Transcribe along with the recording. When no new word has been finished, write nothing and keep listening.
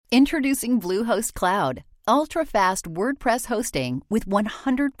Introducing Bluehost Cloud, ultra-fast WordPress hosting with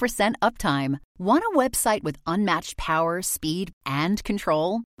 100% uptime. Want a website with unmatched power, speed, and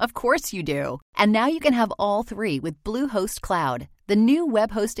control? Of course you do. And now you can have all three with Bluehost Cloud, the new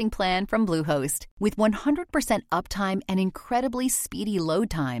web hosting plan from Bluehost. With 100% uptime and incredibly speedy load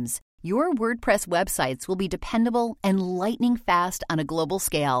times, your WordPress websites will be dependable and lightning fast on a global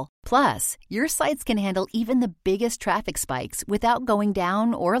scale. Plus, your sites can handle even the biggest traffic spikes without going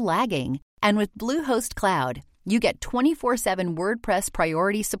down or lagging. And with Bluehost Cloud, you get 24/7 WordPress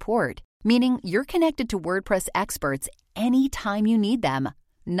priority support, meaning you're connected to WordPress experts anytime you need them.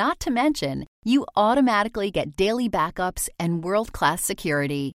 Not to mention, you automatically get daily backups and world-class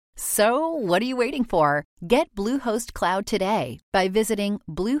security. So, what are you waiting for? Get Bluehost Cloud today by visiting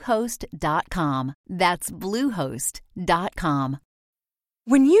Bluehost.com. That's Bluehost.com.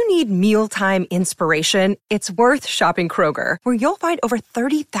 When you need mealtime inspiration, it's worth shopping Kroger, where you'll find over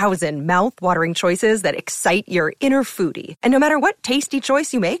 30,000 mouth-watering choices that excite your inner foodie. And no matter what tasty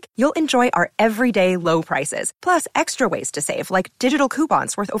choice you make, you'll enjoy our everyday low prices, plus extra ways to save, like digital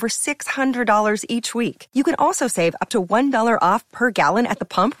coupons worth over $600 each week. You can also save up to $1 off per gallon at the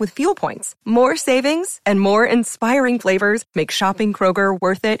pump with fuel points. More savings and more inspiring flavors make shopping Kroger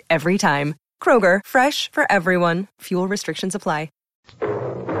worth it every time. Kroger, fresh for everyone. Fuel restrictions apply.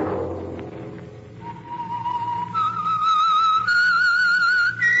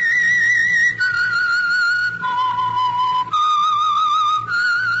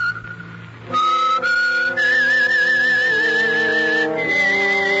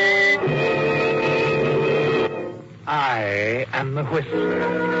 I am the Whistler,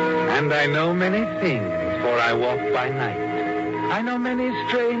 and I know many things, for I walk by night. I know many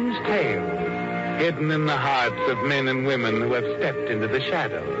strange tales, hidden in the hearts of men and women who have stepped into the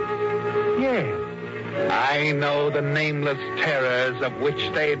shadows. Yes, I know the nameless terrors of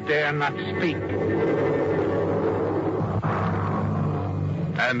which they dare not speak.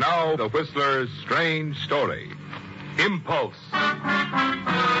 And now, the Whistler's strange story, Impulse.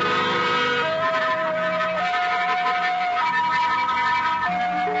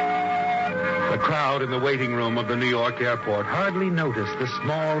 The crowd in the waiting room of the New York airport hardly noticed the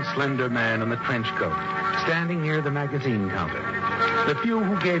small, slender man in the trench coat standing near the magazine counter. The few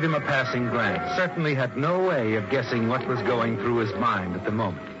who gave him a passing glance certainly had no way of guessing what was going through his mind at the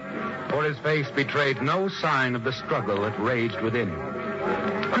moment, for his face betrayed no sign of the struggle that raged within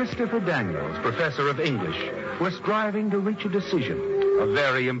him. Christopher Daniels, professor of English, was striving to reach a decision, a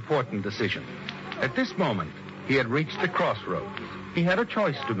very important decision. At this moment, he had reached a crossroads. He had a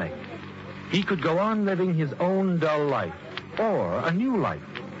choice to make. He could go on living his own dull life, or a new life,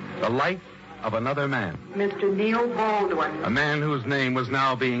 the life of another man. Mr. Neil Baldwin. A man whose name was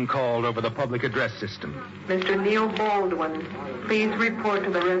now being called over the public address system. Mr. Neil Baldwin, please report to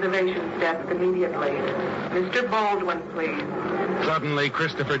the reservations desk immediately. Mr. Baldwin, please. Suddenly,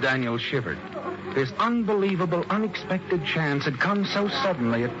 Christopher Daniels shivered. This unbelievable, unexpected chance had come so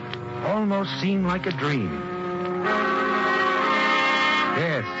suddenly it almost seemed like a dream.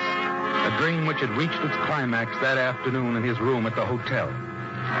 Yes, a dream which had reached its climax that afternoon in his room at the hotel.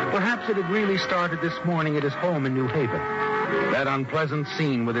 Perhaps it had really started this morning at his home in New Haven, that unpleasant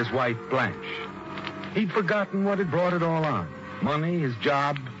scene with his wife, Blanche. He'd forgotten what had brought it all on. Money, his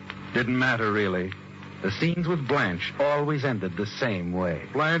job, didn't matter really. The scenes with Blanche always ended the same way.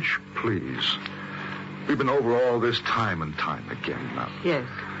 Blanche, please. We've been over all this time and time again now.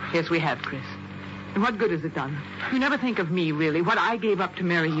 Yes, we have, Chris. And what good has it done? You never think of me, really, what I gave up to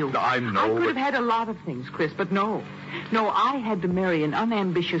marry you. I know, I could have had a lot of things, Chris, but no. No, I had to marry an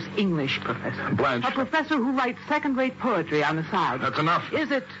unambitious English professor. Blanche. A professor who writes second-rate poetry on the side. That's enough.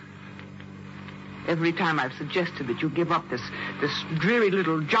 Is it? Every time I've suggested that you give up this dreary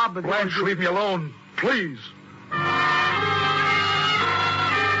little job of Blanche, yours... leave me alone, please.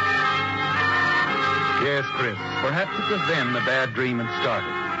 Yes, Chris. Perhaps it was then the bad dream had started.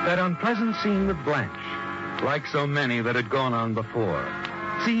 That unpleasant scene with Blanche. Like so many that had gone on before.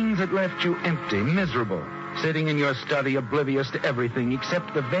 Scenes that left you empty, miserable, sitting in your study oblivious to everything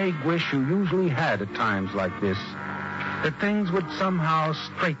except the vague wish you usually had at times like this, that things would somehow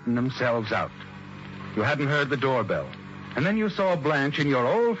straighten themselves out. You hadn't heard the doorbell. And then you saw Blanche and your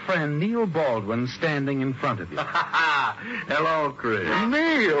old friend Neil Baldwin standing in front of you. Hello, Chris.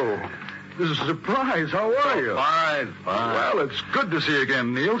 Neil! This is a surprise. How are you? Fine. Well, it's good to see you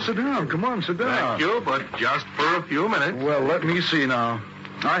again, Neil. Sit down. Come on, sit down. Thank you, but just for a few minutes. Well, let me see now.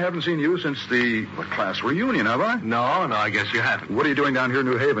 I haven't seen you since the class reunion, have I? No, I guess you haven't. What are you doing down here in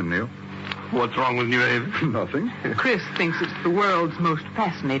New Haven, Neil? What's wrong with New Haven? Nothing. Chris thinks it's the world's most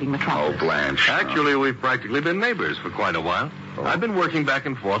fascinating metropolis. Oh, Blanche. Actually, we've practically been neighbors for quite a while. Oh. I've been working back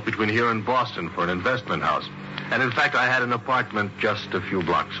and forth between here and Boston for an investment house. And in fact, I had an apartment just a few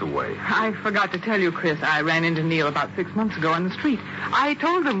blocks away. I forgot to tell you, Chris, I ran into Neil about 6 months ago on the street. I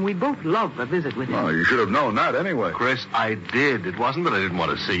told him we'd both love a visit with him. Oh, you should have known that anyway. Chris, I did. It wasn't that I didn't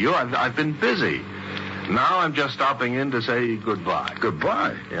want to see you. I've been busy. Now I'm just stopping in to say goodbye.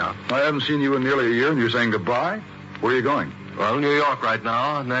 Goodbye? Yeah. I haven't seen you in nearly a year, and you're saying goodbye? Where are you going? Well, New York right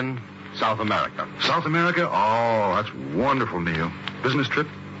now, and then South America. South America? Oh, that's wonderful, Neil. Business trip?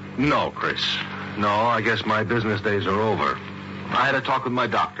 No, Chris. No, I guess my business days are over. I had a talk with my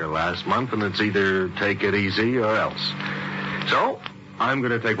doctor last month, and it's either take it easy or else. So, I'm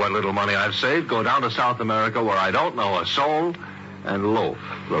going to take what little money I've saved, go down to South America where I don't know a soul, and loaf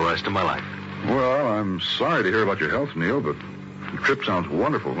the rest of my life. Well, I'm sorry to hear about your health, Neil, but the trip sounds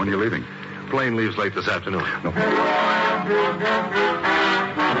wonderful. When are you leaving? Plane leaves late this afternoon. No. A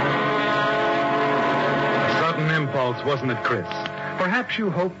sudden impulse, wasn't it, Chris? Perhaps you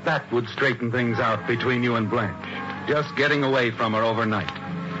hoped that would straighten things out between you and Blanche. Just getting away from her overnight.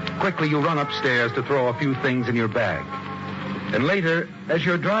 Quickly, you run upstairs to throw a few things in your bag. And later, as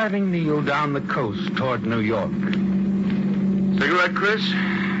you're driving Neil down the coast toward New York. Cigarette, Chris?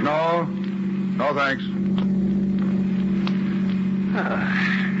 No. No, thanks.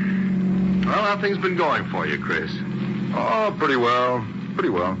 Well, how things been going for you, Chris? Oh, pretty well. Pretty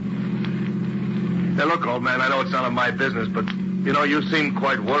well. Hey, look, old man, I know it's none of my business, but, you know, you seem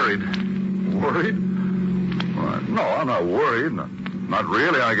quite worried. Worried? Well, no, I'm not worried. Not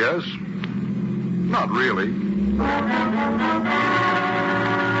really, I guess. Not really.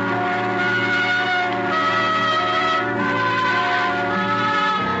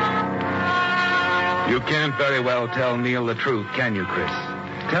 You can't very well tell Neil the truth, can you, Chris?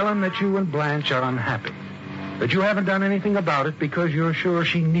 Tell him that you and Blanche are unhappy. That you haven't done anything about it because you're sure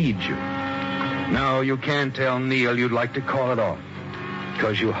she needs you. No, you can't tell Neil you'd like to call it off.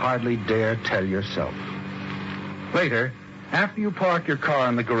 Because you hardly dare tell yourself. Later, after you park your car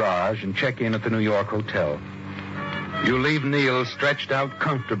in the garage and check in at the New York hotel, you leave Neil stretched out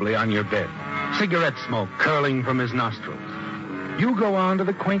comfortably on your bed, cigarette smoke curling from his nostrils. You go on to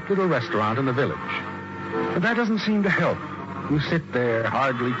the quaint little restaurant in the village. But that doesn't seem to help. You sit there,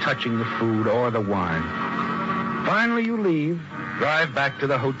 hardly touching the food or the wine. Finally, you leave, drive back to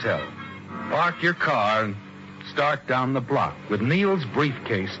the hotel, park your car, and start down the block with Neil's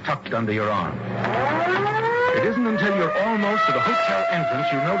briefcase tucked under your arm. It isn't until you're almost to the hotel entrance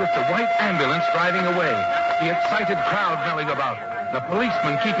you notice the white ambulance driving away, the excited crowd milling about, the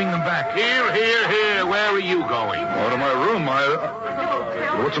policeman keeping them back. Here. Where are you going? Oh, to my room.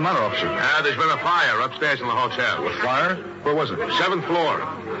 What's the matter, officer? There's been a fire upstairs in the hotel. A fire? Where was it? 7th floor.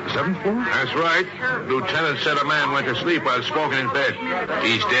 7th floor? That's right. Lieutenant said a man went to sleep while smoking in bed.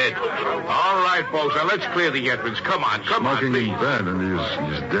 He's dead. All right, folks. Now, let's clear the entrance. Come on. Smoking please. in bed, and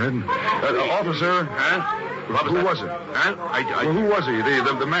he's dead? Officer? Huh? Who was it? Huh? Well, who was he?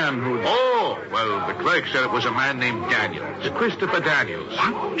 The man who... Oh, well, the clerk said it was a man named Daniels. Christopher Daniels.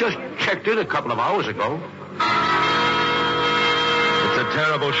 What? Just checked in a couple of hours ago. It's a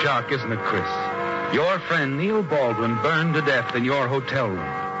terrible shock, isn't it, Chris? Your friend Neil Baldwin burned to death in your hotel room.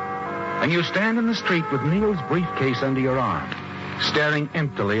 And you stand in the street with Neil's briefcase under your arm, staring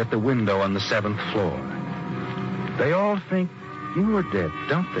emptily at the window on the 7th floor. They all think you are dead,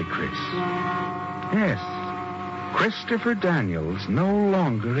 don't they, Chris? Yes. Christopher Daniels no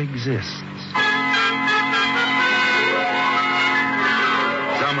longer exists.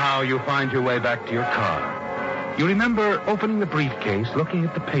 Somehow you find your way back to your car. You remember opening the briefcase, looking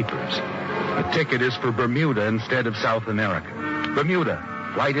at the papers. The ticket is for Bermuda instead of South America. Bermuda,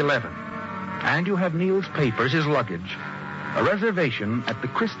 Flight 11. And you have Neil's papers, his luggage, a reservation at the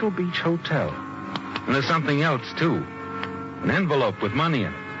Crystal Beach Hotel. And there's something else, too. An envelope with money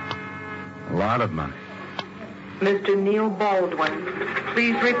in it. A lot of money. Mr. Neil Baldwin,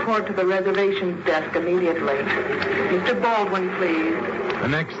 please report to the reservations desk immediately. Mr. Baldwin, please. The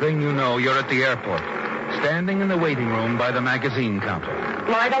next thing you know, you're at the airport, standing in the waiting room by the magazine counter.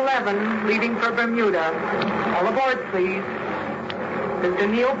 Flight 11, leaving for Bermuda. All aboard, please. Mr.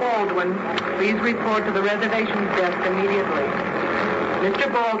 Neil Baldwin, please report to the reservations desk immediately. Mr.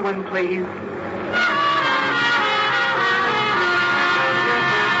 Baldwin, please.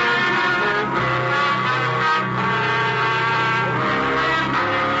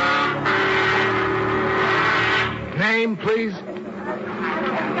 Name, please.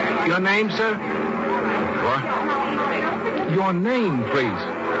 Your name, sir? What? Your name, please.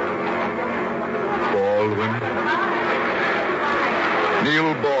 Baldwin.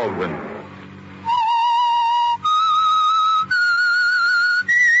 Neil Baldwin.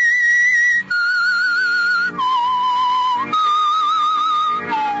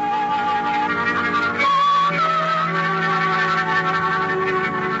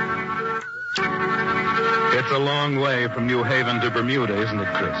 It's a long way from New Haven to Bermuda, isn't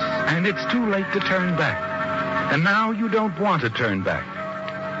it, Chris? And it's too late to turn back. And now you don't want to turn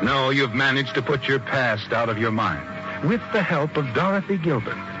back. No, you've managed to put your past out of your mind with the help of Dorothy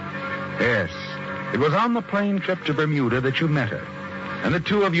Gilbert. Yes, it was on the plane trip to Bermuda that you met her. And the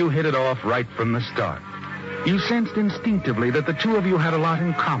two of you hit it off right from the start. You sensed instinctively that the two of you had a lot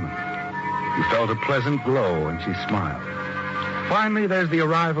in common. You felt a pleasant glow, and she smiled. Finally, there's the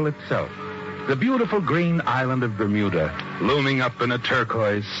arrival itself. The beautiful green island of Bermuda, looming up in a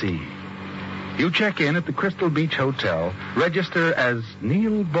turquoise sea. You check in at the Crystal Beach Hotel, register as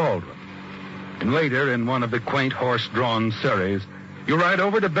Neil Baldwin. And later, in one of the quaint horse-drawn surreys, you ride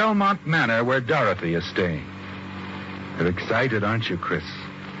over to Belmont Manor, where Dorothy is staying. You're excited, aren't you, Chris?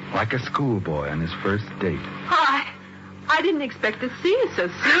 Like a schoolboy on his first date. Hi. I didn't expect to see you so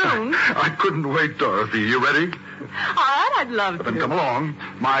soon. I couldn't wait, Dorothy. You ready? All right, I'd love to. Then come along.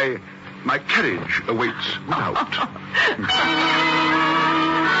 My carriage awaits without.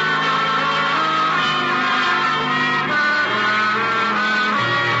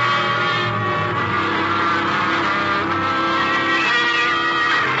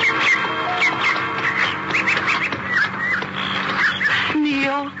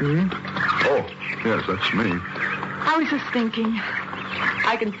 Neil? Oh, yes, that's me. I was just thinking.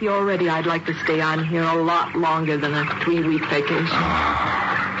 I can see already I'd like to stay on here a lot longer than a 3-week vacation.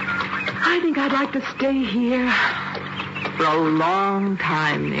 I think I'd like to stay here for a long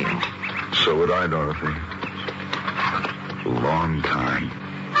time, Neil. So would I, Dorothy. A long time.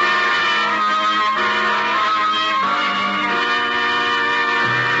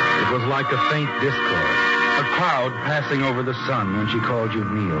 It was like a faint discord. A cloud passing over the sun when she called you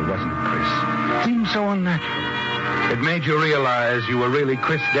Neil, wasn't it, Chris? It seemed so unnatural. It made you realize you were really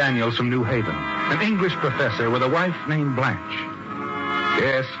Chris Daniels from New Haven, an English professor with a wife named Blanche.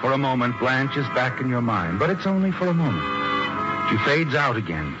 Yes, for a moment, Blanche is back in your mind, but it's only for a moment. She fades out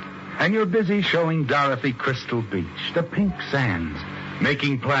again, and you're busy showing Dorothy Crystal Beach, the pink sands,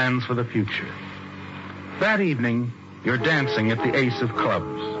 making plans for the future. That evening, you're dancing at the Ace of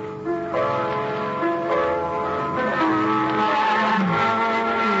Clubs.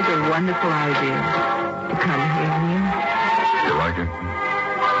 It was a wonderful idea to come here, Neil. You like it?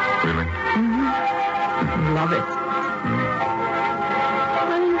 Really? Mm-hmm. Love it.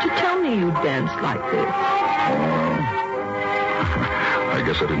 Why didn't you tell me you danced like this? I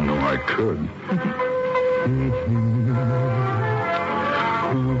guess I didn't know I could.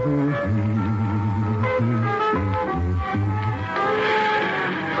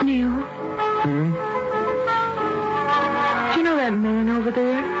 Neil? Do you know that man over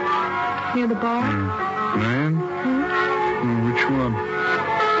there? Near the bar? Man? Which one?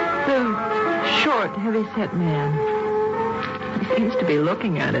 The short, heavy-set man. He seems to be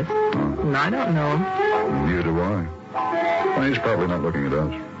looking at us. And I don't know him. Neither do I. Well, he's probably not looking at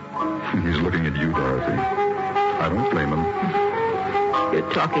us. He's looking at you, Dorothy. I don't blame him. You're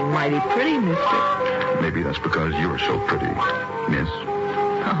talking mighty pretty, mister. Maybe that's because you're so pretty, miss.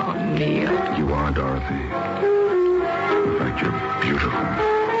 Oh, Neil. You are, Dorothy. In fact, you're beautiful.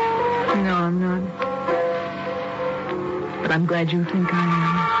 No, I'm not. But I'm glad you think I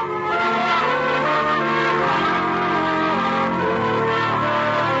am.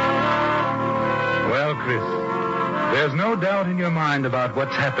 Well, Chris, there's no doubt in your mind about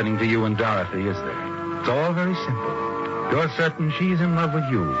what's happening to you and Dorothy, is there? It's all very simple. You're certain she's in love with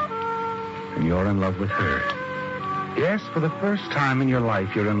you, and you're in love with her. Yes, for the first time in your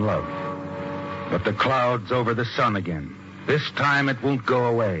life, you're in love. But the cloud's over the sun again. This time it won't go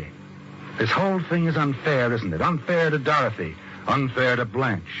away. This whole thing is unfair, isn't it? Unfair to Dorothy. Unfair to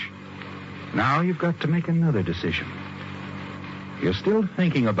Blanche. Now you've got to make another decision. You're still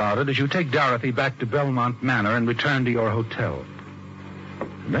thinking about it as you take Dorothy back to Belmont Manor and return to your hotel.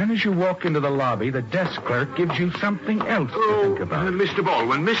 Then as you walk into the lobby, the desk clerk gives you something else to think about. Mr.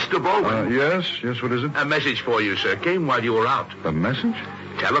 Baldwin. Yes, what is it? A message for you, sir. Came while you were out. A message?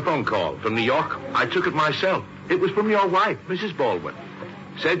 Telephone call from New York. I took it myself. It was from your wife, Mrs. Baldwin.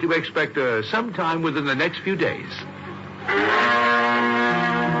 Said to expect her sometime within the next few days.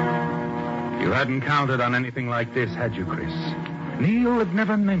 You hadn't counted on anything like this, had you, Chris? Neil had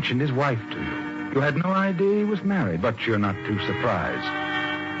never mentioned his wife to you. You had no idea he was married, but you're not too surprised.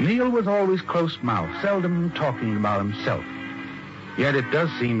 Neil was always close-mouthed, seldom talking about himself. Yet it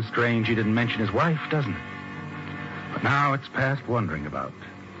does seem strange he didn't mention his wife, doesn't it? But now it's past wondering about.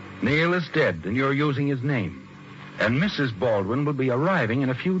 Neil is dead, and you're using his name. And Mrs. Baldwin will be arriving in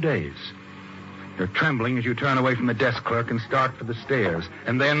a few days. You're trembling as you turn away from the desk clerk and start for the stairs.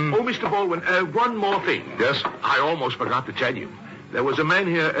 And then... Oh, Mr. Baldwin, one more thing. Yes? I almost forgot to tell you. There was a man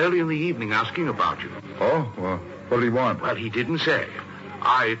here early in the evening asking about you. Oh? Well, what did he want? Well, he didn't say.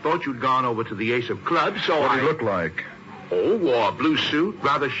 I thought you'd gone over to the Ace of Clubs, so What did he look like? Oh, wore a blue suit,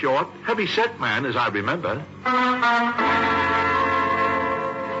 rather short, heavy-set man, as I remember.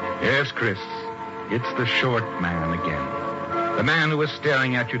 Yes, Chris. It's the short man again. The man who was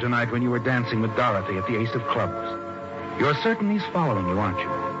staring at you tonight when you were dancing with Dorothy at the Ace of Clubs. You're certain he's following you, aren't you?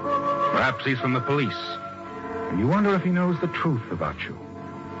 Perhaps he's from the police. And you wonder if he knows the truth about you.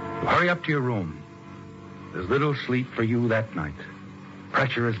 Hurry up to your room. There's little sleep for you that night.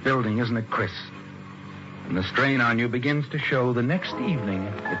 Pressure is building, isn't it, Chris? And the strain on you begins to show the next evening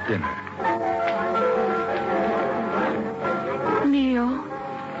at dinner. Neil,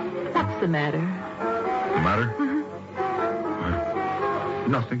 what's the matter? The matter?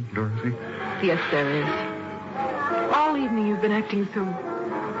 Nothing, Dorothy. Yes, there is. All evening you've been acting so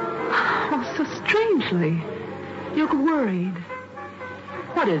strangely. You look worried.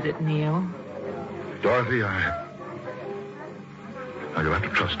 What is it, Neil? Dorothy, Now, you'll have to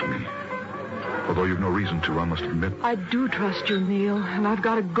trust me. Although you've no reason to, I must admit. I do trust you, Neil, and I've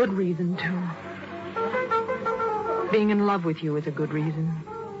got a good reason to. Being in love with you is a good reason.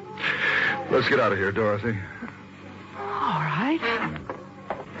 Let's get out of here, Dorothy. All right.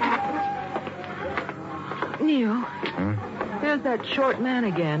 Neil, there's that short man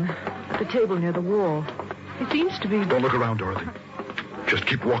again at the table near the wall. He seems to be... Don't look around, Dorothy. Just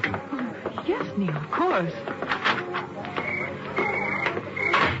keep walking. Yes, Neil, of course.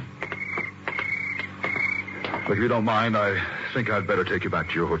 Look, if you don't mind, I think I'd better take you back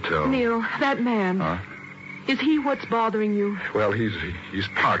to your hotel. Neil, that man. Huh? Is he what's bothering you? Well, he's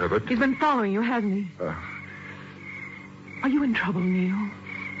part of it. He's been following you, hasn't he? Are you in trouble, Neil?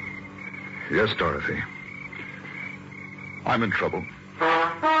 Yes, Dorothy. I'm in trouble.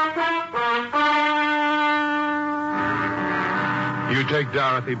 You take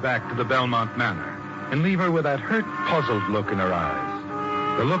Dorothy back to the Belmont Manor and leave her with that hurt, puzzled look in her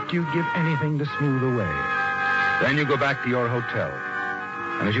eyes. The look you'd give anything to smooth away. Then you go back to your hotel.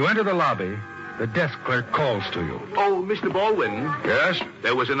 And as you enter the lobby, the desk clerk calls to you. Oh, Mr. Baldwin. Yes?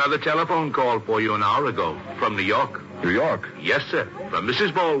 There was another telephone call for you an hour ago from New York. New York? Yes, sir. From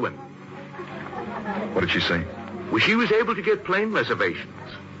Mrs. Baldwin. What did she say? Well, she was able to get plane reservations.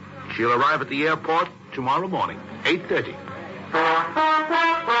 She'll arrive at the airport tomorrow morning, 8:30.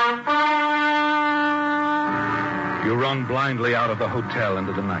 You run blindly out of the hotel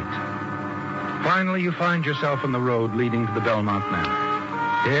into the night. Finally, you find yourself on the road leading to the Belmont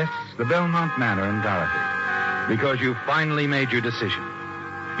Manor. Yes, the Belmont Manor in Dorothy. Because you've finally made your decision.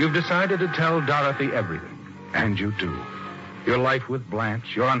 You've decided to tell Dorothy everything. And you do. Your life with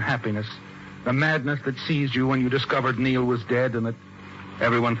Blanche, your unhappiness, the madness that seized you when you discovered Neil was dead and that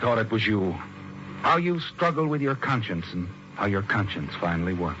everyone thought it was you. How you struggled with your conscience and how your conscience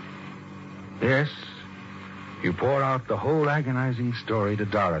finally won. Yes, you pour out the whole agonizing story to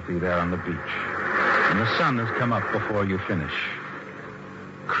Dorothy there on the beach. And the sun has come up before you finish.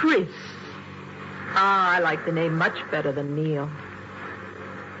 Chris. I like the name much better than Neil.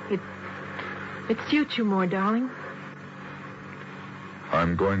 It suits you more, darling.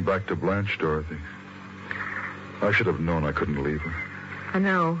 I'm going back to Blanche, Dorothy. I should have known I couldn't leave her. I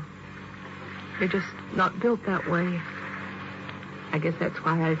know. You're just not built that way. I guess that's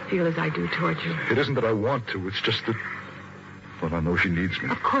why I feel as I do towards you. It isn't that I want to. It's just that... Well, I know she needs me.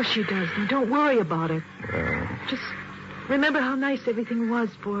 Of course she does. And don't worry about it. Just remember how nice everything was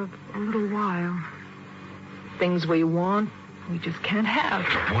for a little while. Things we want, we just can't have.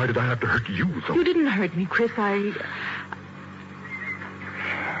 Why did I have to hurt you, though? You didn't hurt me, Chris.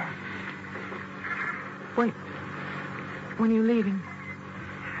 When are you leaving?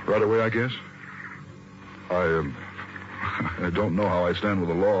 Right away, I guess. I don't know how I stand with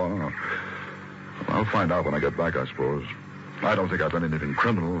the law. I'll find out when I get back, I suppose. I don't think I've done anything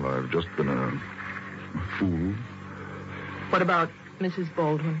criminal. I've just been a fool. What about Mrs.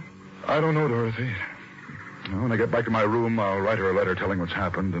 Baldwin? I don't know, Dorothy. When I get back to my room, I'll write her a letter telling what's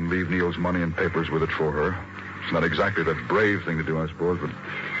happened and leave Neil's money and papers with it for her. It's not exactly the brave thing to do, I suppose, but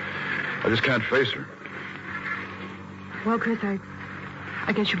I just can't face her. Well, Chris, I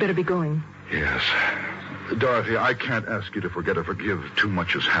guess you better be going. Yes. Dorothy, I can't ask you to forget or forgive. Too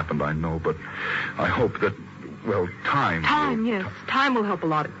much has happened, I know, but I hope that, well, time... Yes. Time will help a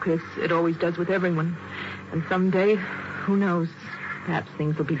lot, Chris. It always does with everyone. And someday, who knows, perhaps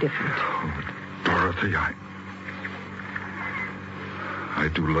things will be different. Oh, Dorothy, I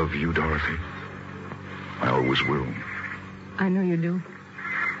do love you, Dorothy. I always will. I know you do.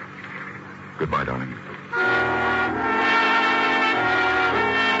 Goodbye, darling.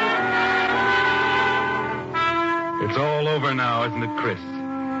 It's all over now, isn't it, Chris?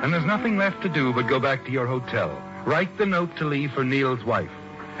 And there's nothing left to do but go back to your hotel, write the note to leave for Neil's wife,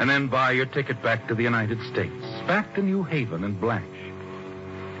 and then buy your ticket back to the United States, back to New Haven and Blanche.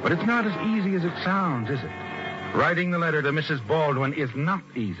 But it's not as easy as it sounds, is it? Writing the letter to Mrs. Baldwin is not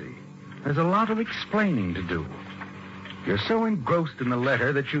easy. There's a lot of explaining to do. You're so engrossed in the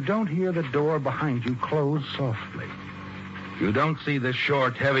letter that you don't hear the door behind you close softly. You don't see the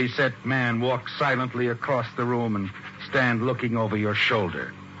short, heavy-set man walk silently across the room and stand looking over your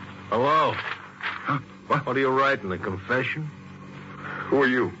shoulder. Hello. Huh? What? What are you writing, a confession? Who are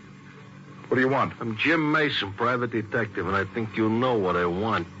you? What do you want? I'm Jim Mason, private detective, and I think you know what I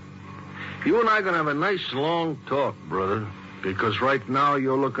want. You and I are going to have a nice long talk, brother, because right now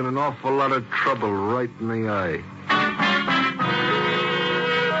you're looking an awful lot of trouble right in the eye.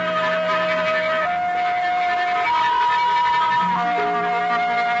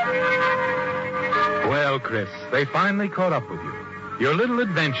 Well, Chris, they finally caught up with you. Your little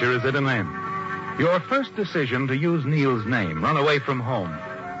adventure is at an end. Your first decision to use Neil's name, run away from home,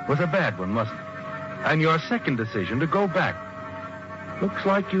 was a bad one, wasn't it? And your second decision to go back, looks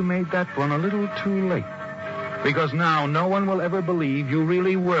like you made that one a little too late. Because now no one will ever believe you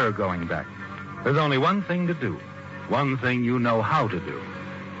really were going back. There's only one thing to do. One thing you know how to do.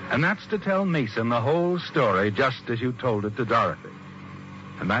 And that's to tell Mason the whole story just as you told it to Dorothy.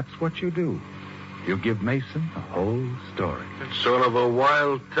 And that's what you do. You give Mason the whole story. It's sort of a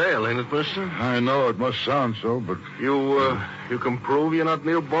wild tale, ain't it, mister? I know it must sound so, but... You can prove you're not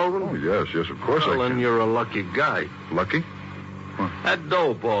Neil Baldwin? Oh, yes, of course well, I then can. you're a lucky guy. Lucky? What? That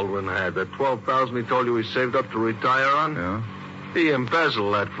dough Baldwin had, that $12,000 he told you he saved up to retire on? Yeah? He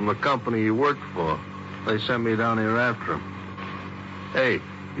embezzled that from the company he worked for. They sent me down here after him. Hey,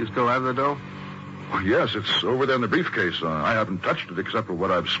 you still have the dough? Well, yes, it's over there in the briefcase. I haven't touched it except for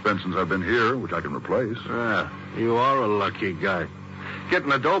what I've spent since I've been here, which I can replace. Yeah, you are a lucky guy. Getting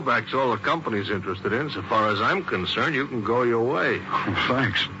the dough back's all the company's interested in. So far as I'm concerned, you can go your way. Oh,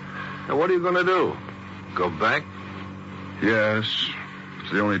 thanks. Now, what are you going to do? Go back? Yes,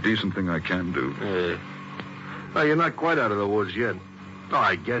 it's the only decent thing I can do. Well, you're not quite out of the woods yet. Oh,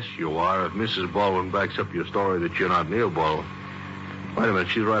 I guess you are if Mrs. Baldwin backs up your story that you're not Neil Baldwin. Wait a minute,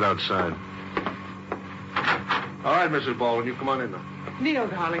 she's right outside. All right, Mrs. Baldwin, you come on in now. Neil,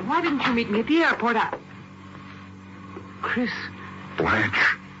 darling, why didn't you meet me at the airport? Chris,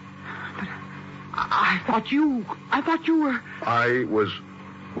 Blanche. but I thought you were... I was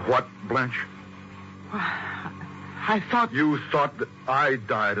what, Blanche? I thought... You thought that I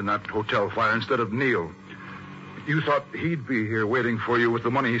died in that hotel fire instead of Neil. You thought he'd be here waiting for you with the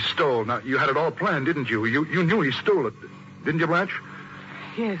money he stole. Now, you had it all planned, didn't you? You knew he stole it, didn't you, Blanche?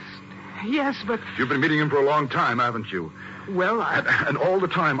 Yes, but... You've been meeting him for a long time, haven't you? Well, And all the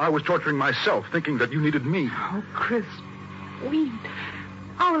time I was torturing myself, thinking that you needed me. Oh, Chris,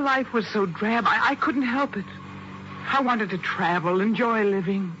 our life was so drab, I couldn't help it. I wanted to travel, enjoy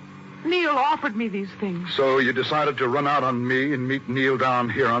living. Neil offered me these things. So you decided to run out on me and meet Neil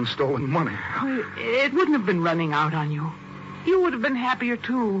down here on stolen money. Oh, it wouldn't have been running out on you. You would have been happier,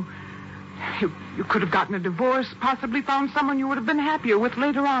 too. You could have gotten a divorce, possibly found someone you would have been happier with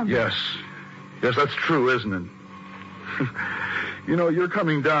later on. Yes, that's true, isn't it? You know, your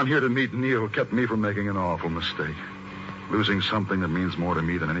coming down here to meet Neil kept me from making an awful mistake. Losing something that means more to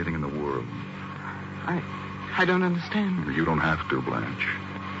me than anything in the world. I don't understand. You don't have to, Blanche.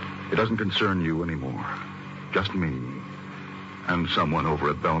 It doesn't concern you anymore. Just me and someone over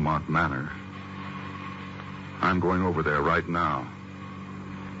at Belmont Manor. I'm going over there right now.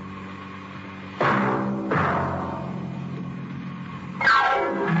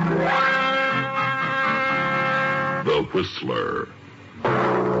 The Whistler.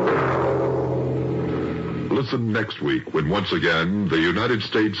 Listen next week when once again the United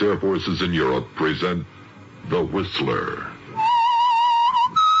States Air Forces in Europe present The Whistler.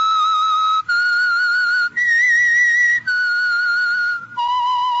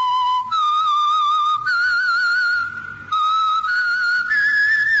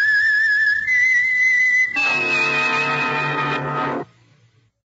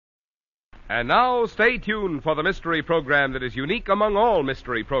 And now, stay tuned for the mystery program that is unique among all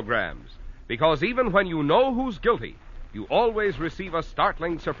mystery programs. Because even when you know who's guilty, you always receive a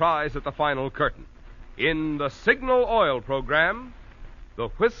startling surprise at the final curtain. In the Signal Oil program, The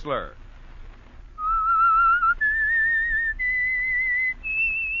Whistler.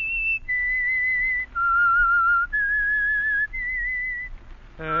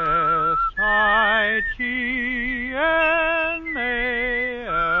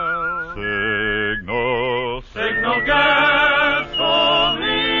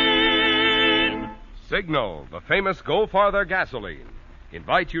 Signal, the famous Go Farther gasoline,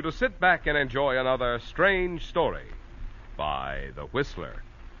 invite you to sit back and enjoy another strange story by The Whistler.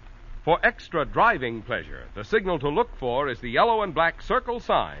 For extra driving pleasure, the signal to look for is the yellow and black circle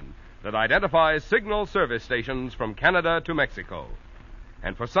sign that identifies Signal service stations from Canada to Mexico.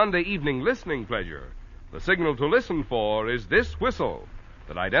 And for Sunday evening listening pleasure, the signal to listen for is this whistle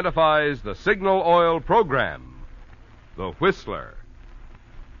that identifies the Signal Oil program, The Whistler.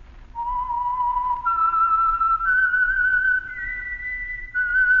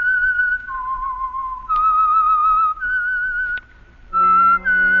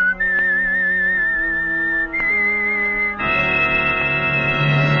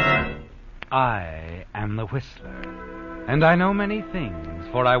 I am the Whistler, and I know many things,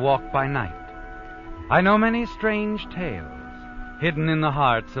 for I walk by night. I know many strange tales, hidden in the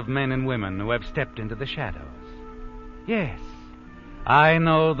hearts of men and women who have stepped into the shadows. Yes, I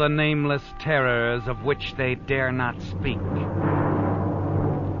know the nameless terrors of which they dare not speak.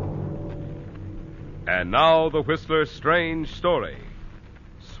 And now the Whistler's strange story,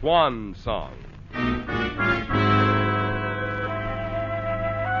 Swan Song.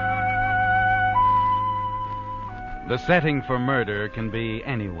 The setting for murder can be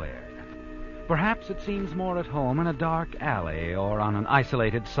anywhere. Perhaps it seems more at home in a dark alley or on an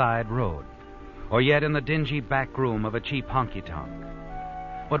isolated side road, or yet in the dingy back room of a cheap honky-tonk.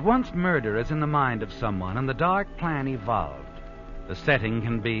 But once murder is in the mind of someone and the dark plan evolved, the setting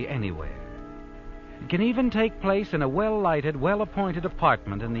can be anywhere. It can even take place in a well-lighted, well-appointed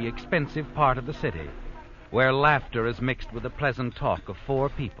apartment in the expensive part of the city, where laughter is mixed with the pleasant talk of 4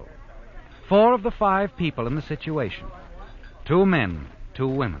 people. 4 of the 5 people in the situation. 2 men, 2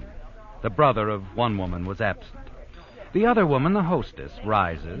 women. The brother of one woman was absent. The other woman, the hostess,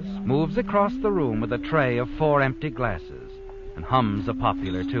 rises, moves across the room with a tray of 4 empty glasses, and hums a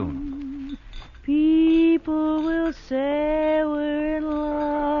popular tune. People will say we're in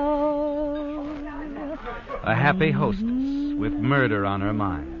love. A happy hostess with murder on her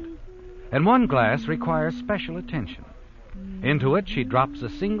mind. And one glass requires special attention. Into it she drops a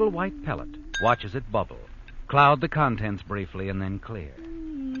single white pellet, watches it bubble, cloud the contents briefly, and then clear.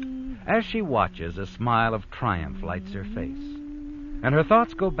 As she watches, a smile of triumph lights her face, and her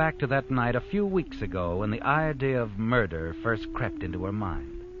thoughts go back to that night a few weeks ago when the idea of murder first crept into her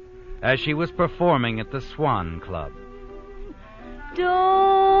mind, as she was performing at the SWAN Club.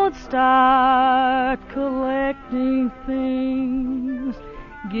 Don't start collecting things.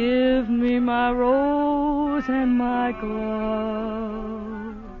 Give me my rose and my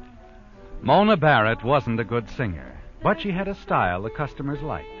glove. Mona Barrett wasn't a good singer, but she had a style the customers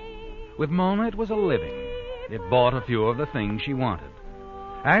liked. With Mona, it was a living. It bought a few of the things she wanted.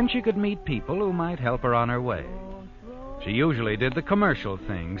 And she could meet people who might help her on her way. She usually did the commercial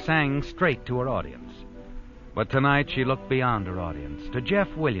thing, sang straight to her audience. But tonight she looked beyond her audience, to Jeff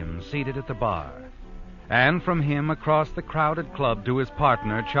Williams seated at the bar, and from him across the crowded club to his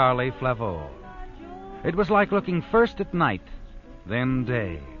partner, Charlie Flaveau. It was like looking first at night, then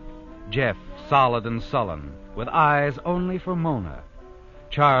day. Jeff, solid and sullen, with eyes only for Mona.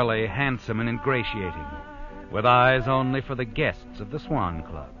 Charlie, handsome and ingratiating, with eyes only for the guests of the SWAN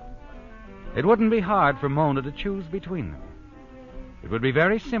Club. It wouldn't be hard for Mona to choose between them. It would be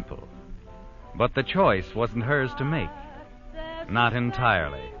very simple. But the choice wasn't hers to make. Not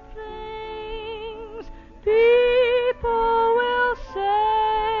entirely. People will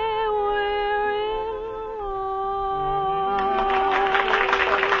say we're in love.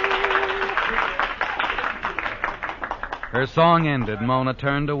 Her song ended, Mona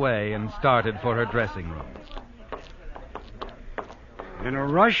turned away and started for her dressing room. In a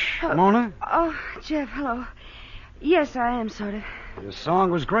rush, Mona? Oh, Jeff, hello. Yes, I am, sort of. The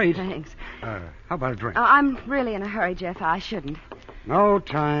song was great. Thanks. How about a drink? I'm really in a hurry, Jeff. I shouldn't. No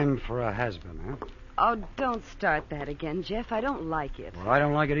time for a has-been, huh? Oh, don't start that again, Jeff. I don't like it. Well, I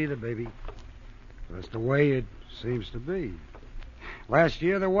don't like it either, baby. That's the way it seems to be. Last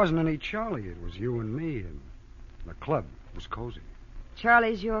year, there wasn't any Charlie. It was you and me, and the club was cozy.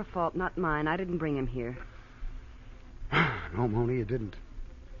 Charlie's your fault, not mine. I didn't bring him here. No, Mona, you didn't.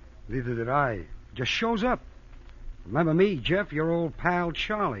 Neither did I. Just shows up. Remember me, Jeff, your old pal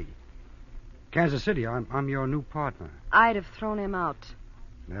Charlie. Kansas City, I'm your new partner. I'd have thrown him out.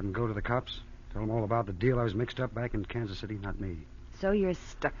 Have him go to the cops? Tell them all about the deal I was mixed up back in Kansas City, not me. So you're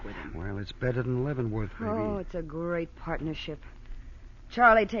stuck with him. Well, it's better than Leavenworth, baby. Oh, it's a great partnership.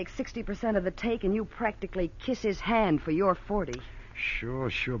 Charlie takes 60% of the take, and you practically kiss his hand for your 40. Sure,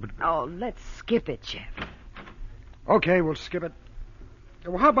 but... Oh, let's skip it, Jeff. Okay, we'll skip it.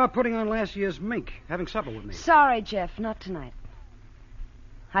 Well, how about putting on last year's mink, having supper with me? Sorry, Jeff, not tonight.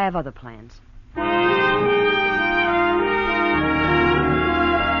 I have other plans.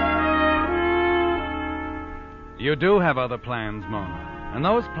 You do have other plans, Mona, and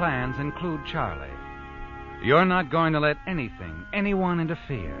those plans include Charlie. You're not going to let anything, anyone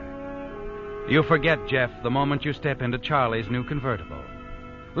interfere. You forget Jeff the moment you step into Charlie's new convertible.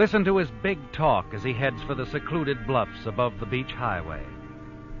 Listen to his big talk as he heads for the secluded bluffs above the beach highway.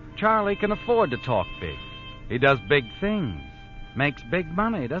 Charlie can afford to talk big. He does big things, makes big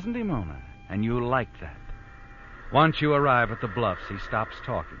money, doesn't he, Mona? And you like that. Once you arrive at the bluffs, he stops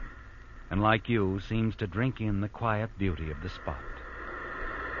talking, and like you, seems to drink in the quiet beauty of the spot.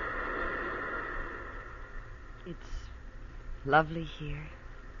 It's lovely here,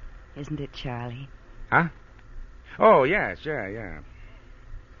 isn't it, Charlie? Huh? Oh, yes, yeah.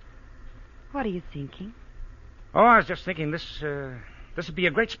 What are you thinking? Oh, I was just thinking this would be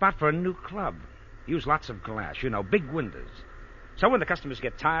a great spot for a new club. Use lots of glass, big windows. So when the customers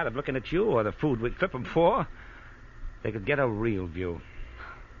get tired of looking at you or the food we clip them for, they could get a real view.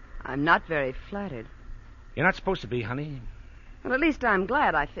 I'm not very flattered. You're not supposed to be, honey. Well, at least I'm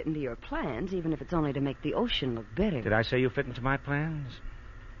glad I fit into your plans, even if it's only to make the ocean look better. Did I say you fit into my plans?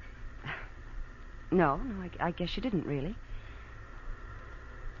 No, I guess you didn't really.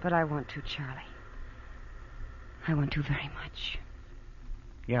 But I want to, Charlie. I want to very much.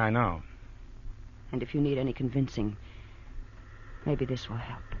 Yeah, I know. And if you need any convincing, maybe this will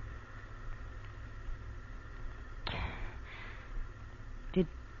help.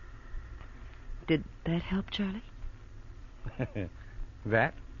 Did that help, Charlie?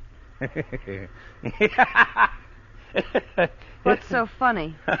 That? What's so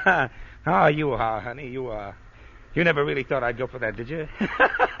funny? Oh, you are, honey. You are. You never really thought I'd go for that, did you?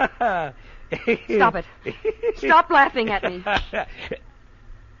 Stop it. Stop laughing at me.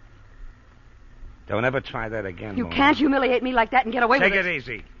 Don't ever try that again, You Mona. can't humiliate me like that and get away with it. Take it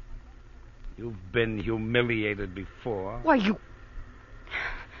easy. You've been humiliated before. Why, you...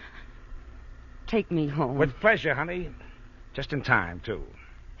 Take me home. With pleasure, honey. Just in time, too.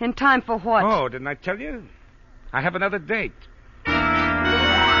 In time for what? Oh, didn't I tell you? I have another date.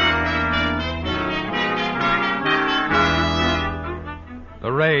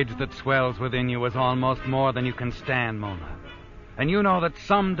 The rage that swells within you is almost more than you can stand, Mona. And you know that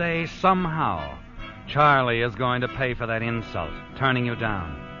someday, somehow, Charlie is going to pay for that insult, turning you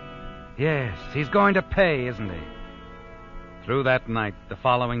down. Yes, he's going to pay, isn't he? Through that night, the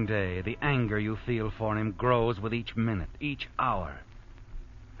following day, the anger you feel for him grows with each minute, each hour.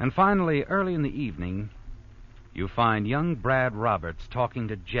 And finally, early in the evening, you find young Brad Roberts talking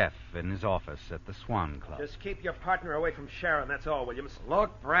to Jeff in his office at the SWAN Club. Just keep your partner away from Sharon, that's all, Williams.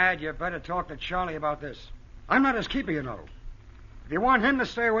 Look, Brad, you better talk to Charlie about this. I'm not his keeper, you know. If you want him to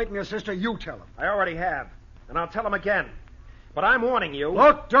stay away from your sister, you tell him. I already have, and I'll tell him again. But I'm warning you.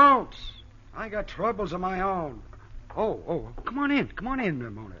 Look, don't. I got troubles of my own. Oh, come on in,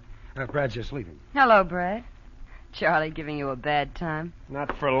 Mona. Brad's just leaving. Hello, Brad. Charlie giving you a bad time?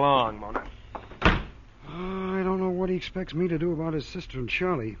 Not for long, Mona. I don't know what he expects me to do about his sister and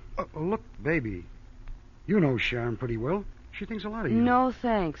Charlie. Look, baby, you know Sharon pretty well. She thinks a lot of you. No,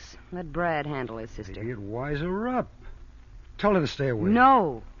 thanks. Let Brad handle his sister. Maybe it wise her up. Tell her to stay away.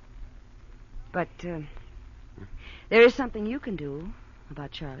 No. But, there is something you can do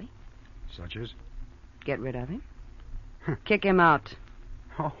about Charlie. Such as? Get rid of him. Kick him out.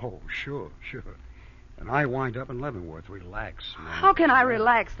 Oh, sure. And I wind up in Leavenworth. Relax, man. How can I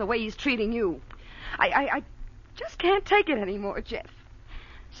relax the way he's treating you? I just can't take it anymore, Jeff.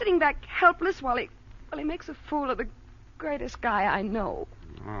 Sitting back helpless while he makes a fool of the greatest guy I know.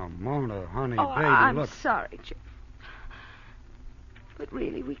 Oh, Mona, honey, Oh, baby, I'm look. sorry, Jeff. But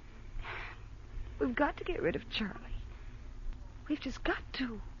really, we've got to get rid of Charlie. We've just got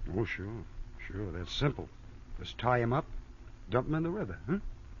to. Oh, sure. That's simple. Just tie him up, dump him in the river, huh? Is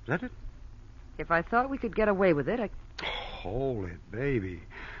that it? If I thought we could get away with it, Hold it, baby.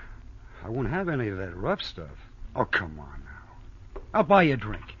 I won't have any of that rough stuff. Oh, come on now. I'll buy you a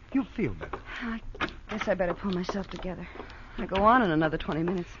drink. You'll feel better. I guess I better pull myself together. I go on in another 20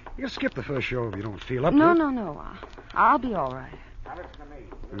 minutes. You can skip the first show if you don't feel up No. to it. I'll be all right.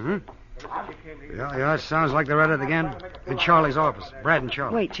 Mm-hmm. Yeah, it sounds like they're at it again. In Charlie's office. Brad and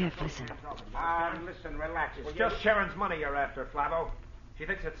Charlie. Wait, Jeff, listen. Listen, relax. It's just Sharon's money you're after, Flavo. She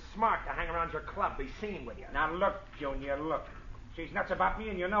thinks it's smart to hang around your club, be seen with you. Now, look, Junior, look. She's nuts about me,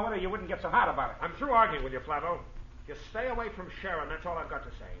 and you know it, or you wouldn't get so hot about it. I'm through arguing with you, Flavo. Just stay away from Sharon, that's all I've got to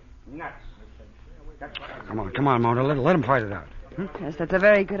say. Nuts. Come on, Mona. Let him fight it out. Yes, that's a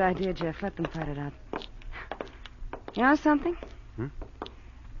very good idea, Jeff. Let them fight it out. You know something?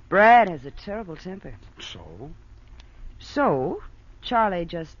 Brad has a terrible temper. So, Charlie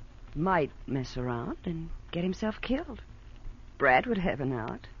just might mess around and get himself killed. Brad would have an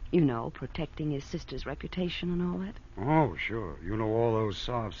out. You know, protecting his sister's reputation and all that. Oh, sure. You know all those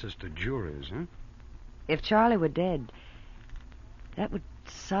soft sister jurors, huh? If Charlie were dead, that would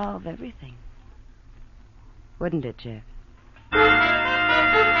solve everything. Wouldn't it, Jeff?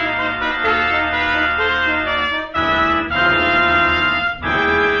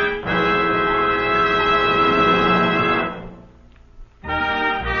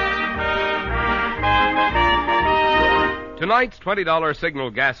 Tonight's $20 Signal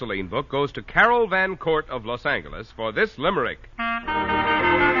gasoline book goes to Carol Van Court of Los Angeles for this limerick.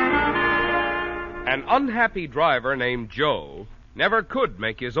 An unhappy driver named Joe never could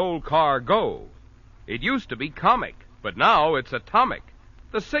make his old car go. It used to be comic, but now it's atomic.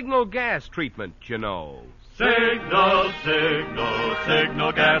 The Signal gas treatment, you know. Signal, signal,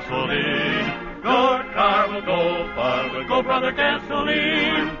 signal gasoline. Your car will go far, will go, brother,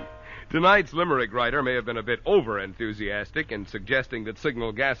 gasoline. Tonight's limerick writer may have been a bit over-enthusiastic in suggesting that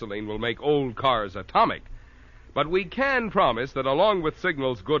Signal gasoline will make old cars atomic. But we can promise that along with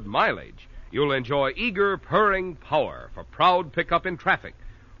Signal's good mileage, you'll enjoy eager, purring power for proud pickup in traffic,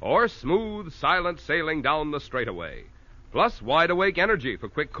 or smooth, silent sailing down the straightaway, plus wide-awake energy for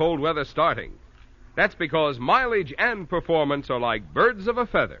quick cold weather starting. That's because mileage and performance are like birds of a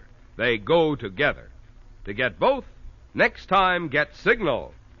feather. They go together. To get both, next time get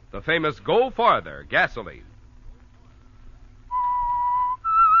Signal, the famous Go Farther gasoline.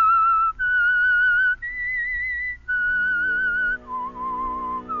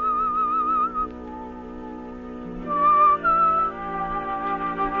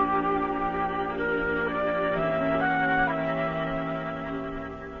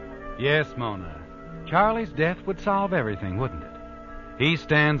 Yes, Mona. Charlie's death would solve everything, wouldn't it? He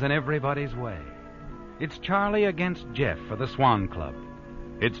stands in everybody's way. It's Charlie against Jeff for the SWAN Club.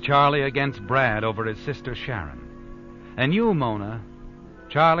 It's Charlie against Brad over his sister Sharon. And you, Mona,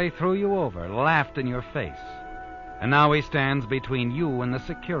 Charlie threw you over, laughed in your face. And now he stands between you and the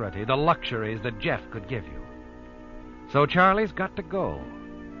security, the luxuries that Jeff could give you. So Charlie's got to go.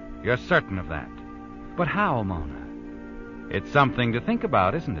 You're certain of that. But how, Mona? It's something to think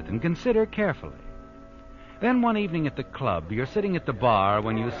about, isn't it? And consider carefully. Then one evening at the club, you're sitting at the bar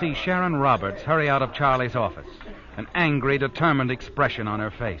when you see Sharon Roberts hurry out of Charlie's office, an angry, determined expression on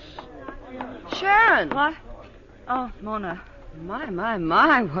her face. Sharon! What? Oh, Mona.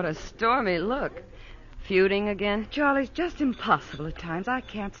 My, what a stormy look. Feuding again? Charlie's just impossible at times. I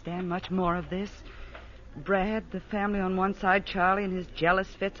can't stand much more of this. Brad, the family on one side, Charlie and his jealous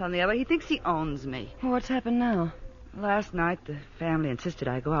fits on the other. He thinks he owns me. What's happened now? Last night, the family insisted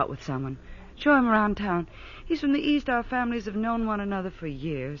I go out with someone. Show him around town. He's from the East. Our families have known one another for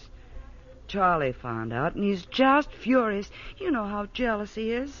years. Charlie found out, and he's just furious. You know how jealous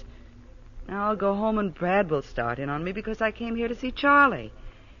he is. Now I'll go home, and Brad will start in on me because I came here to see Charlie.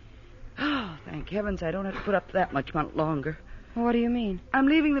 Oh, thank heavens I don't have to put up that much longer. What do you mean? I'm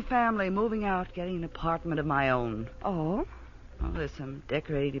leaving the family, moving out, getting an apartment of my own. Oh? Well, there's some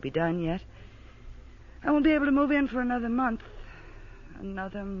decorating to be done yet. I won't be able to move in for another month.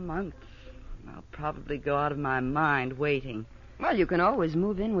 Another month. I'll probably go out of my mind waiting. Well, you can always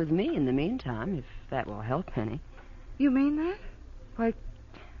move in with me in the meantime, if that will help any. You mean that?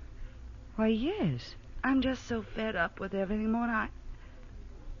 Why, yes. I'm just so fed up with everything, Mona.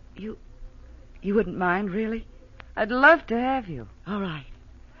 You wouldn't mind, really? I'd love to have you. All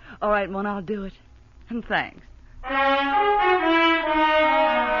right, Mona, I'll do it. And thanks.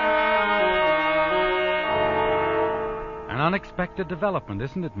 An unexpected development,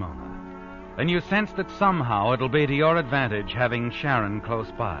 isn't it, Mona? And you sense that somehow it'll be to your advantage having Sharon close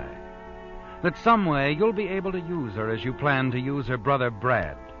by. That some way you'll be able to use her as you plan to use her brother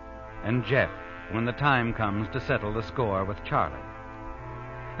Brad and Jeff when the time comes to settle the score with Charlie.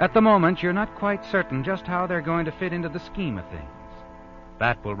 At the moment, you're not quite certain just how they're going to fit into the scheme of things.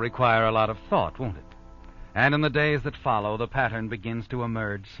 That will require a lot of thought, won't it? And in the days that follow, the pattern begins to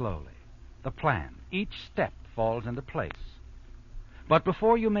emerge slowly. The plan, each step falls into place. But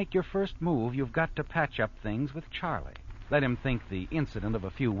before you make your first move, you've got to patch up things with Charlie. Let him think the incident of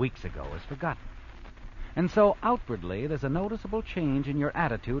a few weeks ago is forgotten. And so outwardly, there's a noticeable change in your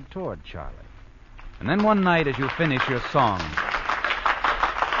attitude toward Charlie. And then one night as you finish your song...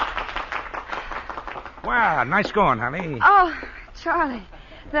 Wow, nice going, honey. Oh, Charlie,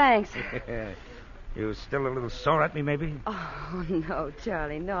 thanks. You still a little sore at me, maybe? Oh, no,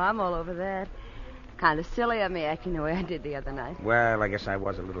 Charlie, no, I'm all over that. Kind of silly of me acting the way I did the other night. Well, I guess I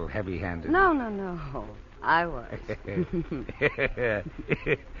was a little heavy-handed. No. I was.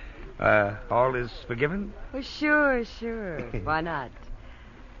 All is forgiven? Well, sure. Why not?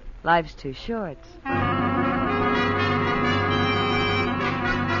 Life's too short.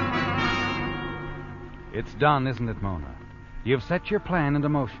 It's done, isn't it, Mona? You've set your plan into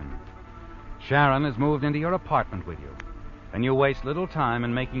motion. Sharon has moved into your apartment with you, and you waste little time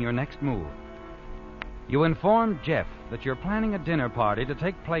in making your next move. You inform Jeff that you're planning a dinner party to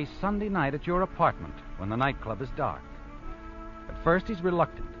take place Sunday night at your apartment when the nightclub is dark. At first he's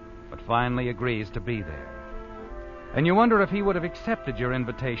reluctant, but finally agrees to be there. And you wonder if he would have accepted your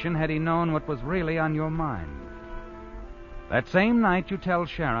invitation had he known what was really on your mind. That same night you tell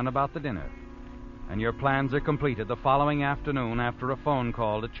Sharon about the dinner, and your plans are completed the following afternoon after a phone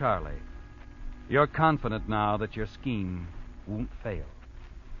call to Charlie. You're confident now that your scheme won't fail.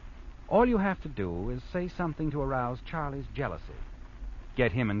 All you have to do is say something to arouse Charlie's jealousy.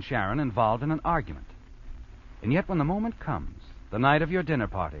 Get him and Sharon involved in an argument. And yet when the moment comes, the night of your dinner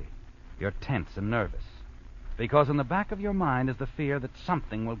party, you're tense and nervous, because in the back of your mind is the fear that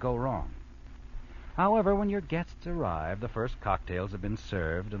something will go wrong. However, when your guests arrive, the first cocktails have been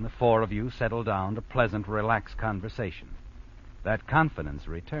served, and the four of you settle down to pleasant, relaxed conversation. That confidence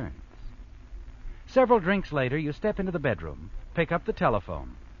returns. Several drinks later, you step into the bedroom, pick up the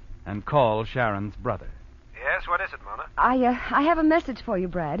telephone, and call Sharon's brother. Yes, what is it, Mona? I have a message for you,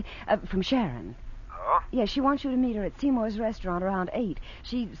 Brad, from Sharon. Oh? Yeah, she wants you to meet her at Seymour's restaurant around 8.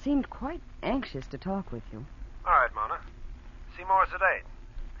 She seemed quite anxious to talk with you. All right, Mona. Seymour's at 8.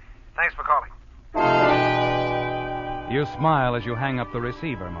 Thanks for calling. You smile as you hang up the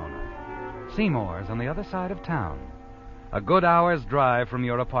receiver, Mona. Seymour's on the other side of town, a good hour's drive from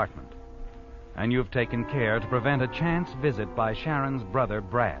your apartment. And you've taken care to prevent a chance visit by Sharon's brother,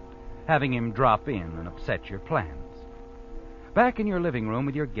 Brad, having him drop in and upset your plans. Back in your living room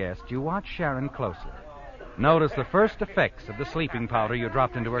with your guest, you watch Sharon closely. Notice the first effects of the sleeping powder you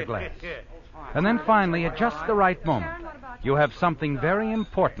dropped into her glass. And then finally, at just the right moment, you have something very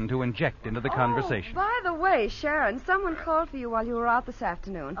important to inject into the conversation. By the way, Sharon, someone called for you while you were out this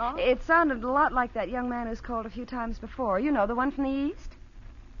afternoon. Oh? It sounded a lot like that young man who's called a few times before. You know, the one from the East?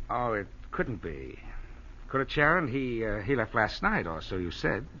 Oh, it couldn't be. Could it, Sharon? He left last night, or so you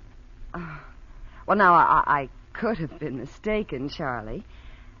said. Well, now, I could have been mistaken, Charlie.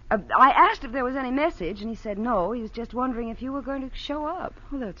 I asked if there was any message, and he said no. He was just wondering if you were going to show up.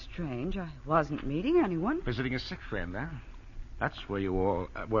 Well, that's strange. I wasn't meeting anyone. Visiting a sick friend, huh? That's where you all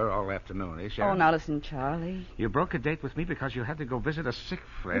were all afternoon, eh, Sharon? Oh, now listen, Charlie. You broke a date with me because you had to go visit a sick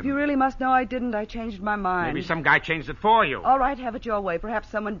friend. If you really must know I didn't, I changed my mind. Maybe some guy changed it for you. All right, have it your way. Perhaps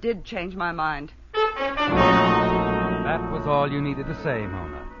someone did change my mind. That was all you needed to say,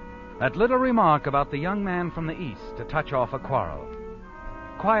 Mona. That little remark about the young man from the East to touch off a quarrel.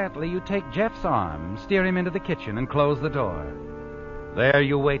 Quietly, you take Jeff's arm, steer him into the kitchen, and close the door. There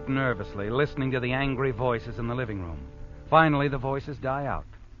you wait nervously, listening to the angry voices in the living room. Finally, the voices die out.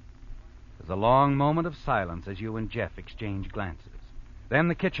 There's a long moment of silence as you and Jeff exchange glances. Then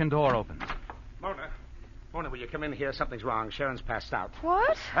the kitchen door opens. Mona, will you come in here? Something's wrong. Sharon's passed out.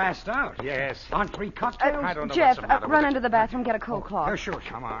 What? Passed out? Yes. On 3 cocktails? I don't know Jeff, what's the matter run with into the bathroom, get a cold cloth. Sure.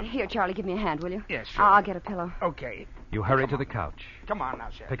 Come on. Here, Charlie, give me a hand, will you? Yes, sure. I'll get a pillow. Okay. You hurry to the couch. Come on now,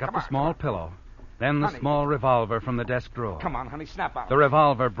 Sharon. Pick up the small pillow. Then the small revolver from the desk drawer. Come on, honey, snap out. The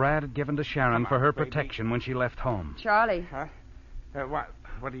revolver Brad had given to Sharon for her protection when she left home. Charlie. Huh?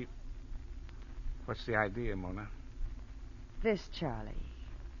 What do you... What's the idea, Mona? This, Charlie,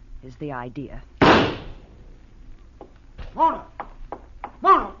 is the idea. Mona,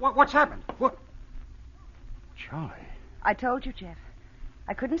 what's happened? What? Charlie. I told you, Jeff.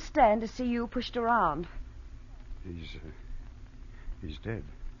 I couldn't stand to see you pushed around. He's dead.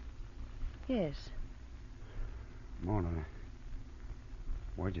 Yes. Mona,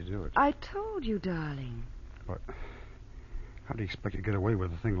 why'd you do it? I told you, darling. But how do you expect to get away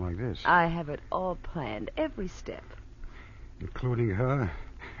with a thing like this? I have it all planned, every step. Including her,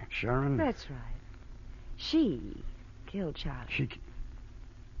 Sharon? That's right. She killed Charlie.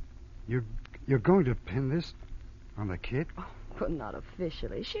 You're going to pin this on the kid? Oh, but not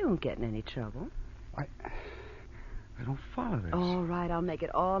officially. She won't get in any trouble. I don't follow this. All right, I'll make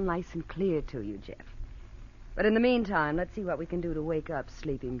it all nice and clear to you, Jeff. But in the meantime, let's see what we can do to wake up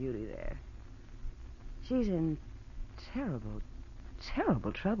Sleeping Beauty there. She's in terrible,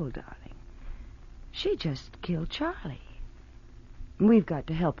 terrible trouble, darling. She just killed Charlie. And we've got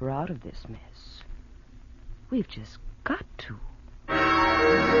to help her out of this mess. We've just got to.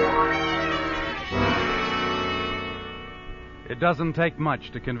 It doesn't take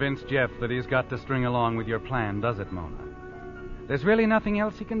much to convince Jeff that he's got to string along with your plan, does it, Mona? There's really nothing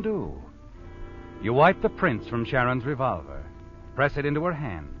else he can do. You wipe the prints from Sharon's revolver, press it into her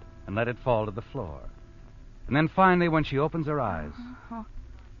hand, and let it fall to the floor. And then finally, when she opens her eyes...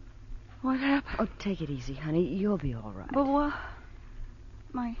 What happened? Oh, take it easy, honey. You'll be all right. But what?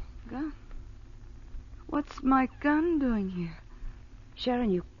 My gun? What's my gun doing here?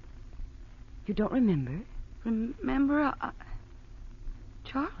 Sharon, you don't remember? Remember?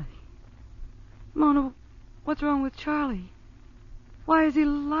 Charlie. Mona, what's wrong with Charlie? Why is he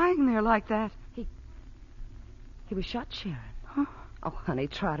lying there like that? He was shot, Sharon. Huh? Oh, honey,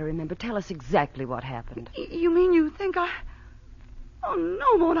 try to remember. Tell us exactly what happened. You mean you think I... Oh,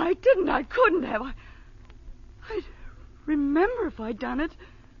 no, Mona, I didn't. I couldn't have. I'd remember if I'd done it.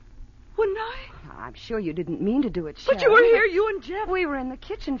 Wouldn't I? I'm sure you didn't mean to do it, Sharon. But you were here, you and Jeff. We were in the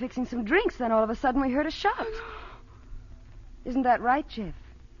kitchen fixing some drinks, then all of a sudden we heard a shot. Isn't that right, Jeff?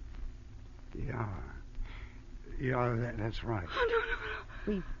 Yeah, that's right. Oh,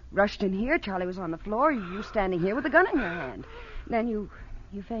 no. We rushed in here. Charlie was on the floor. You standing here with a gun in your hand. Then you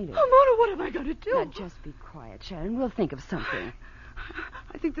fainted. Oh, Mona, what am I going to do? Now, just be quiet, Sharon. We'll think of something.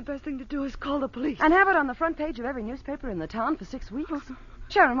 I think the best thing to do is call the police. And have it on the front page of every newspaper in the town for 6 weeks.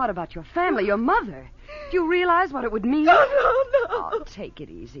 Sharon, what about your family, your mother? Do you realize what it would mean? No. Oh, take it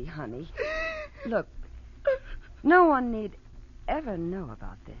easy, honey. Look, no one need ever know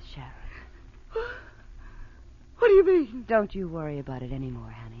about this, Sharon. What do you mean? Don't you worry about it anymore,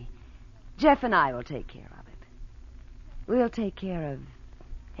 honey. Jeff and I will take care of it. We'll take care of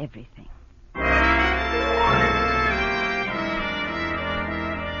everything.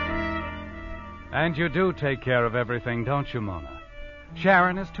 And you do take care of everything, don't you, Mona?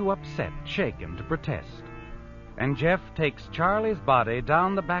 Sharon is too upset, shaken, to protest. And Jeff takes Charlie's body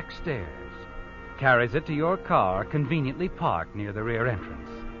down the back stairs, carries it to your car, conveniently parked near the rear entrance.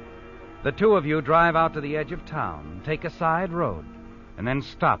 The two of you drive out to the edge of town, take a side road, and then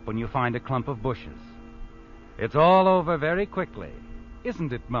stop when you find a clump of bushes. It's all over very quickly,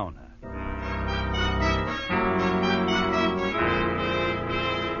 isn't it, Mona?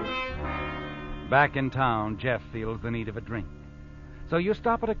 Back in town, Jeff feels the need of a drink. So you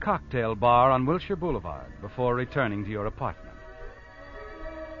stop at a cocktail bar on Wilshire Boulevard before returning to your apartment.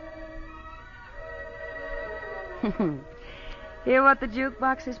 Hear what the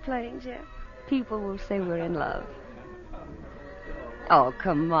jukebox is playing, Jeff? People will say we're in love. Oh,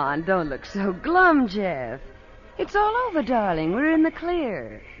 come on. Don't look so glum, Jeff. It's all over, darling. We're in the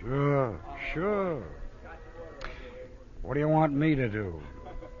clear. Sure. What do you want me to do?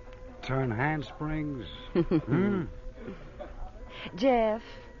 Turn handsprings? Jeff,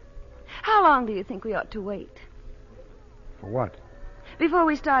 how long do you think we ought to wait? For what? Before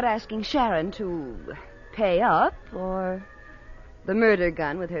we start asking Sharon to pay up, or the murder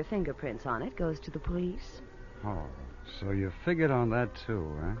gun with her fingerprints on it goes to the police. Oh, so you figured on that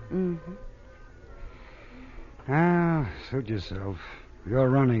too, huh? Mm-hmm. Ah, suit yourself. You're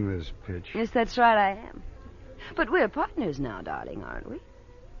running this pitch. Yes, that's right, I am. But we're partners now, darling, aren't we?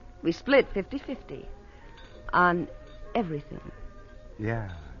 We split 50-50 on everything. Yeah.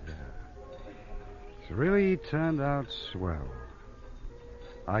 It's really turned out swell.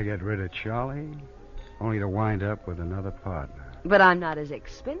 I get rid of Charlie, only to wind up with another partner. But I'm not as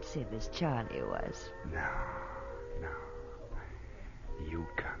expensive as Charlie was. No. You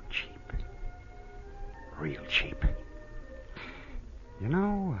come cheap. Real cheap. You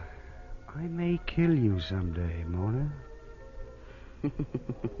know, I may kill you someday, Mona.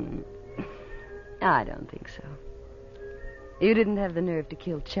 I don't think so. You didn't have the nerve to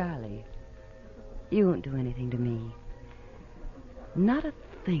kill Charlie. You won't do anything to me. Not a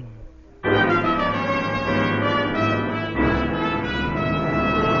thing.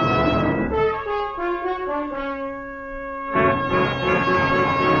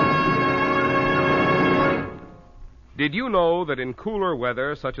 Did you know that in cooler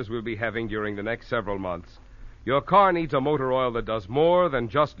weather, such as we'll be having during the next several months, your car needs a motor oil that does more than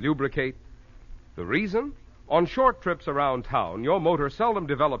just lubricate? The reason? On short trips around town, your motor seldom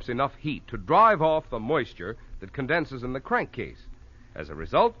develops enough heat to drive off the moisture that condenses in the crankcase. As a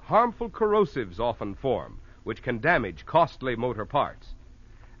result, harmful corrosives often form, which can damage costly motor parts.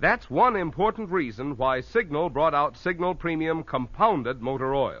 That's one important reason why Signal brought out Signal Premium Compounded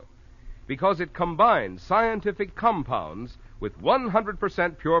Motor Oil, because it combines scientific compounds with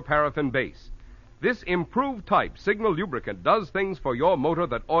 100% pure paraffin base. This improved type Signal lubricant does things for your motor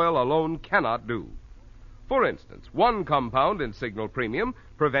that oil alone cannot do. For instance, one compound in Signal Premium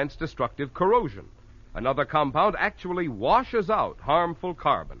prevents destructive corrosion. Another compound actually washes out harmful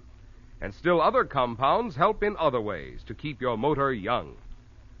carbon. And still other compounds help in other ways to keep your motor young.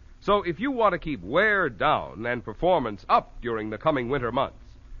 So if you want to keep wear down and performance up during the coming winter months,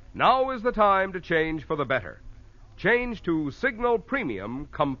 now is the time to change for the better. Change to Signal Premium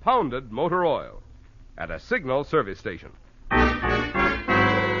Compounded Motor Oil at a Signal service station.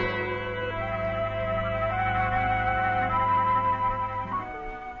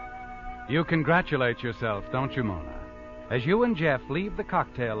 You congratulate yourself, don't you, Mona, as you and Jeff leave the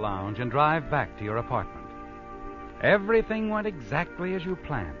cocktail lounge and drive back to your apartment. Everything went exactly as you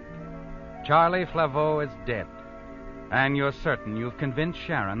planned. Charlie Flaveau is dead, and you're certain you've convinced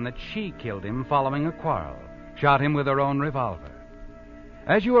Sharon that she killed him following a quarrel, shot him with her own revolver.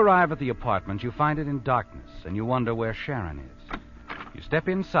 As you arrive at the apartment, you find it in darkness, and you wonder where Sharon is. You step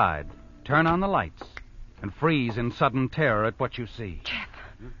inside, turn on the lights, and freeze in sudden terror at what you see. Jeff.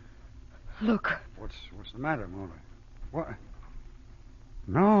 Look. What's the matter, Mona? What?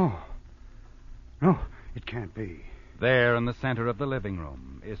 No, it can't be. There in the center of the living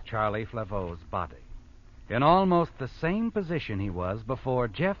room is Charlie Flaveau's body, in almost the same position he was before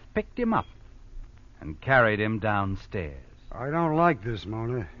Jeff picked him up and carried him downstairs. I don't like this,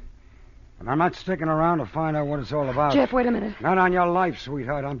 Mona. And I'm not sticking around to find out what it's all about. Jeff, wait a minute. Not on your life,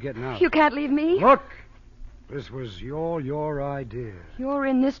 sweetheart. I'm getting out. You can't leave me. Look, this was your idea. You're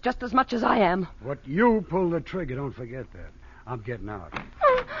in this just as much as I am. What you pulled the trigger, don't forget that. I'm getting out.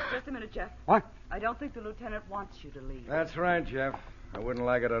 Just a minute, Jeff. What? I don't think the lieutenant wants you to leave. That's right, Jeff. I wouldn't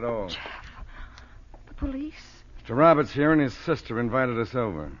like it at all. Jeff. The police? Mr. Roberts here and his sister invited us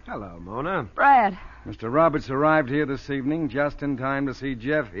over. Hello, Mona. Brad. Mr. Roberts arrived here this evening just in time to see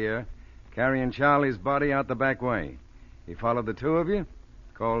Jeff here, carrying Charlie's body out the back way. He followed the two of you,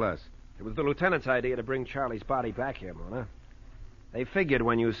 called us. It was the lieutenant's idea to bring Charlie's body back here, Mona. They figured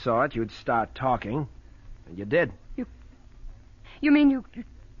when you saw it, you'd start talking, and you did. You mean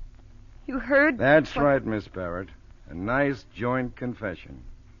you heard? That's right, Miss Barrett. A nice joint confession.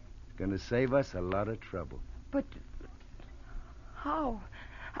 It's going to save us a lot of trouble. But how?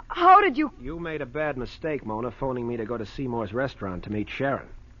 How did you... You made a bad mistake, Mona, phoning me to go to Seymour's restaurant to meet Sharon.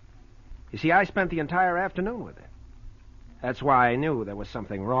 You see, I spent the entire afternoon with her. That's why I knew there was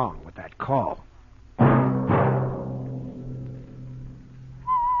something wrong with that call.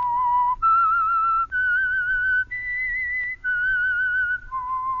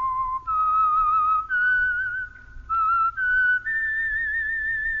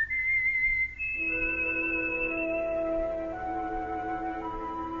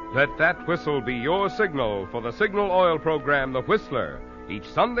 Let that whistle be your signal for the Signal Oil program, The Whistler, each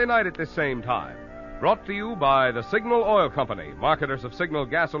Sunday night at this same time. Brought to you by the Signal Oil Company, marketers of Signal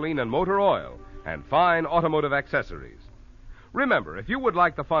gasoline and motor oil, and fine automotive accessories. Remember, if you would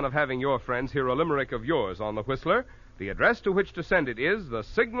like the fun of having your friends hear a limerick of yours on The Whistler, the address to which to send it is the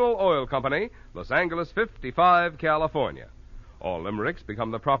Signal Oil Company, Los Angeles 55, California. All limericks become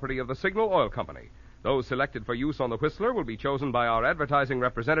the property of the Signal Oil Company. Those selected for use on the Whistler will be chosen by our advertising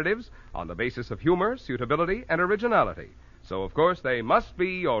representatives on the basis of humor, suitability, and originality. So, of course, they must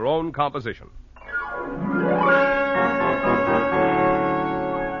be your own composition.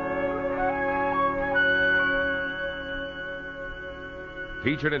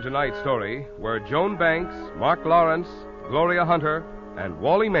 Featured in tonight's story were Joan Banks, Mark Lawrence, Gloria Hunter, and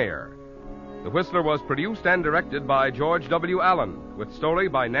Wally Mayer. The Whistler was produced and directed by George W. Allen, with story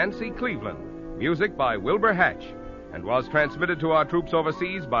by Nancy Cleveland. Music by Wilbur Hatch, and was transmitted to our troops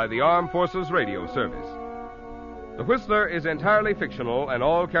overseas by the Armed Forces Radio Service. The Whistler is entirely fictional, and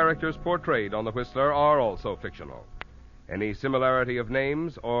all characters portrayed on The Whistler are also fictional. Any similarity of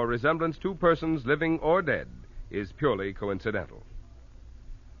names or resemblance to persons living or dead is purely coincidental.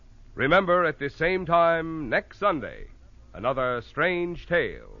 Remember, at this same time next Sunday, another strange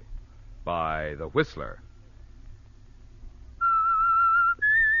tale by The Whistler.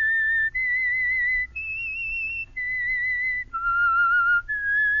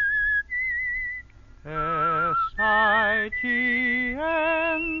 S-I-G-N-A-L.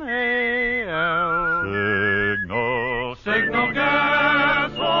 Signal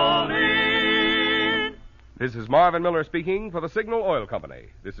gasoline. This is Marvin Miller speaking for the Signal Oil Company.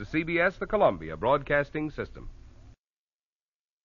 This is CBS, the Columbia Broadcasting System.